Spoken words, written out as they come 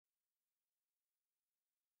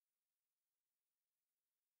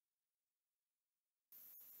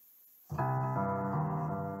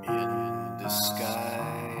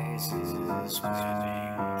prizes,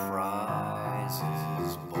 winning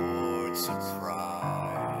prizes, board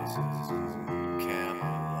surprises,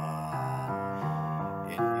 Camelot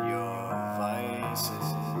in your vices,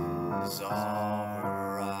 all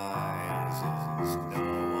horizons, no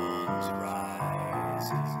one's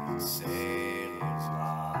rising, Salem's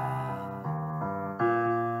lot.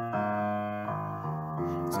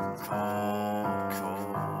 It's a cold,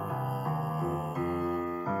 cold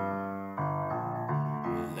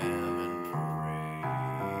lemon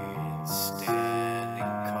parade,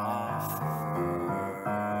 standing coffers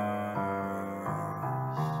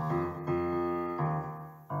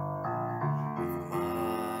with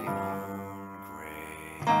my own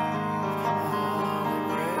grave.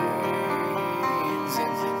 Rains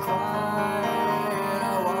in the quiet, I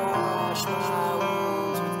wash my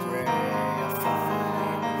wounds with gray. I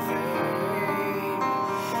find a vein,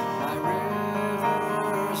 my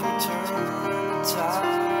rivers return the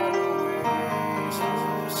tidal waves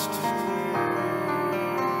used to rain.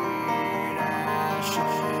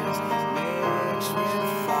 Ashes mixed with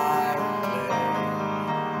fire and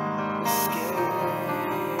clay,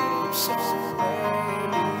 escape so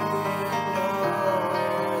maybe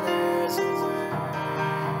nowhere there's a way.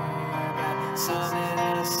 Got sun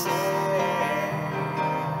in a sail.